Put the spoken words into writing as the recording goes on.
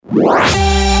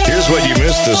Here's what you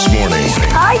missed this morning.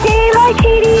 Hi, Dave. Hi,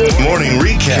 Katie. Morning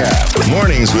recap.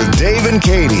 Mornings with Dave and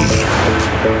Katie.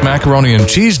 Macaroni and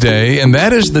cheese day, and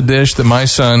that is the dish that my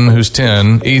son, who's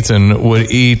 10, Ethan, would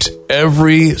eat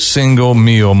every single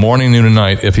meal, morning, noon, and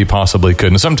night, if he possibly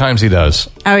could. And sometimes he does.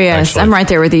 Oh, yes. Actually. I'm right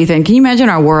there with Ethan. Can you imagine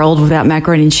our world without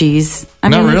macaroni and cheese?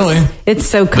 Not really. It's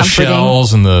so comforting. The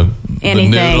shells and the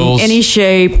noodles. Any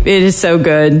shape. It is so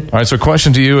good. All right, so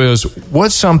question to you is,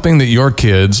 what's something that your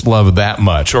kids love that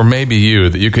much, or maybe you,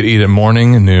 that you could eat at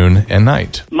morning, noon, and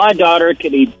night? My daughter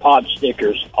could eat pot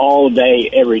stickers all day,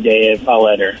 every day if I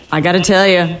let her. I got to tell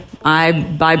you, I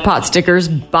buy pot stickers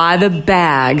by the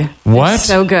bag. What? It's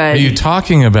so good. Are you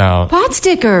talking about? Pot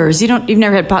stickers. You've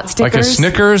never had pot stickers? Like a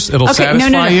Snickers? It'll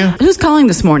satisfy you? Who's calling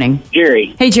this morning?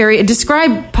 Jerry. Hey, Jerry,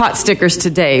 describe pot stickers to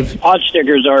Dave. Pot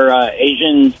stickers are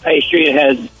Asian pastry. It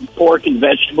has pork and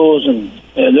vegetables, and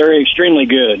they're extremely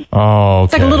good. Oh, okay.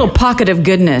 It's like a little pocket of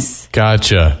goodness.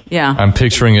 Gotcha. Yeah. I'm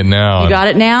picturing it now. You got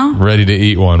it now? Ready to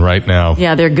eat one right now.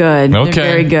 Yeah, they're good. Okay. They're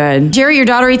very good. Jerry, your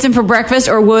daughter eats them for breakfast,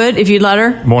 or would, if you'd let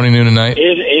her? Morning, noon, and night?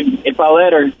 If I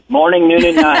let her, morning, noon,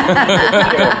 and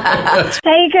night.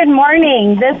 Hey, good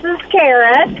morning. This is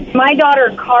Kara. My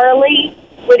daughter, Carly,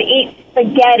 would eat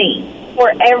spaghetti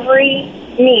for every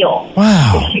meal.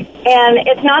 Wow. And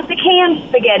it's not the canned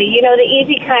spaghetti, the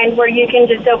easy kind where you can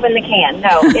just open the can.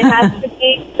 No, it has to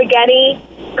be spaghetti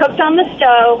cooked on the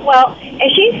stove. Well,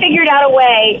 and she's figured out a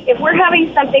way, if we're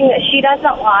having something that she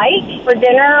doesn't like for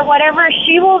dinner or whatever,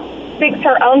 she will fix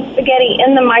her own spaghetti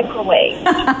in the microwave.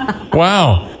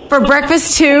 Wow. For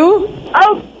breakfast, too?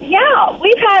 Oh, yeah.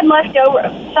 We've had leftover.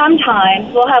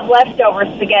 Sometimes we'll have leftover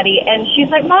spaghetti, and she's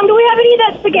like, Mom, do we have any of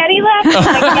that spaghetti left?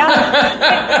 I'm like,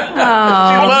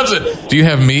 yeah. She loves it. Do you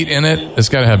have meat in it? It's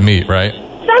got to have meat, right?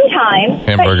 Sometimes.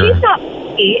 Hamburger. But she's not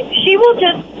picky. She will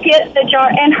just get the jar,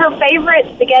 and her favorite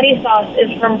spaghetti sauce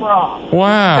is from Braun.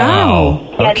 Wow.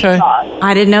 Spaghetti Okay. sauce.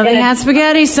 I didn't know they had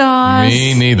spaghetti sauce.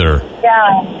 Me neither.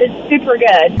 Yeah, it's super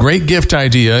good. Great gift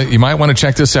idea. You might want to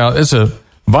check this out. It's a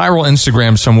viral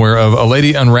Instagram somewhere of a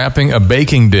lady unwrapping a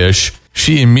baking dish.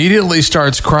 She immediately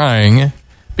starts crying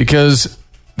because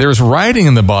there's writing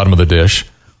in the bottom of the dish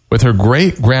with her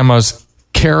great-grandma's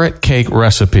carrot cake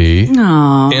recipe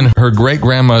in her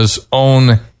great-grandma's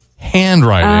own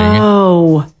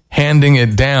handwriting, handing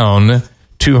it down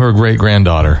to her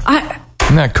great-granddaughter.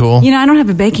 Isn't that cool? I don't have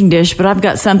a baking dish, but I've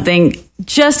got something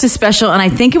just as special, and I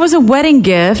think it was a wedding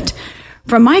gift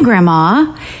from my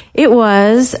grandma. It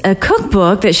was a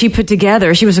cookbook that she put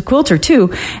together. She was a quilter,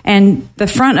 too, and the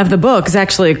front of the book is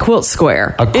actually a quilt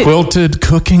square. A quilted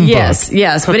cooking book? Yes,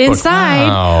 but Cookbook. inside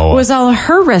Wow. was all of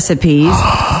her recipes,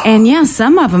 and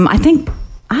some of them, I think,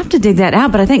 I have to dig that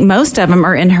out, but I think most of them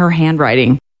are in her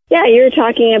handwriting. Yeah, you're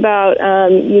talking about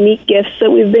unique gifts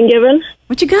that we've been given.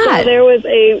 What you got? So there was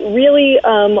a really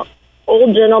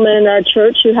old gentleman in our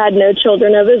church who had no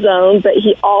children of his own, but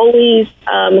he always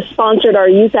sponsored our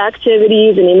youth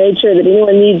activities, and he made sure that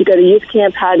anyone needed to go to youth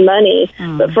camp had money.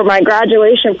 But for my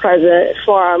graduation present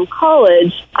from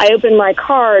college, I opened my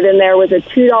card, and there was a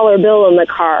 $2 bill in the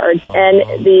card.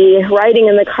 And the writing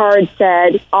in the card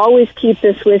said, "Always keep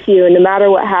this with you, and no matter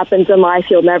what happens in life,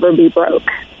 you'll never be broke."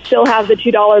 Still have the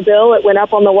 $2 bill. It went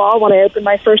up on the wall when I opened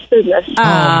my first business. Oh,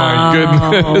 my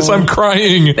goodness. I'm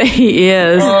crying. He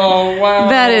is. Oh, wow.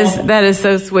 That is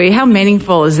so sweet. How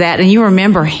meaningful is that? And you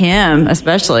remember him,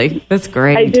 especially. That's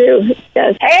great. I do,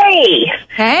 yes. Hey.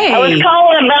 I was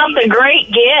calling about the great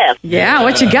gift. Yeah,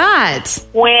 what you got?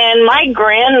 When my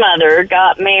grandmother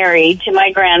got married to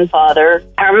my grandfather,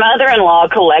 our mother-in-law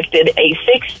collected a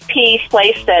 6-piece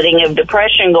place setting of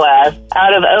depression glass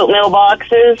out of oatmeal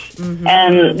boxes,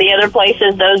 and the other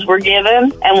places those were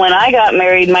given. And when I got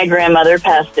married, my grandmother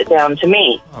passed it down to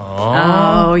me.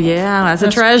 Oh, yeah, that's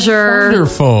a treasure.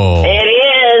 Wonderful. It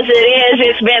is.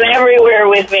 It's been everywhere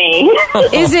with me.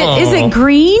 Is it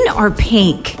green or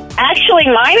pink? Actually,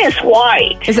 mine is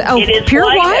white. Is it, it is pure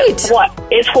white?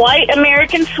 It's white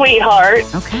American Sweetheart.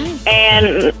 Okay. And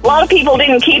a lot of people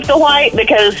didn't keep the white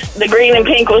because the green and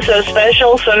pink was so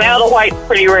special, so now the white's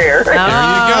pretty rare. There you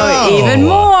go. Even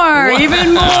more. Dave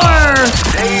and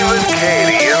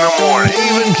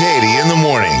Katie in the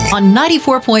morning. On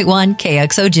 94.1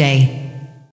 KXOJ.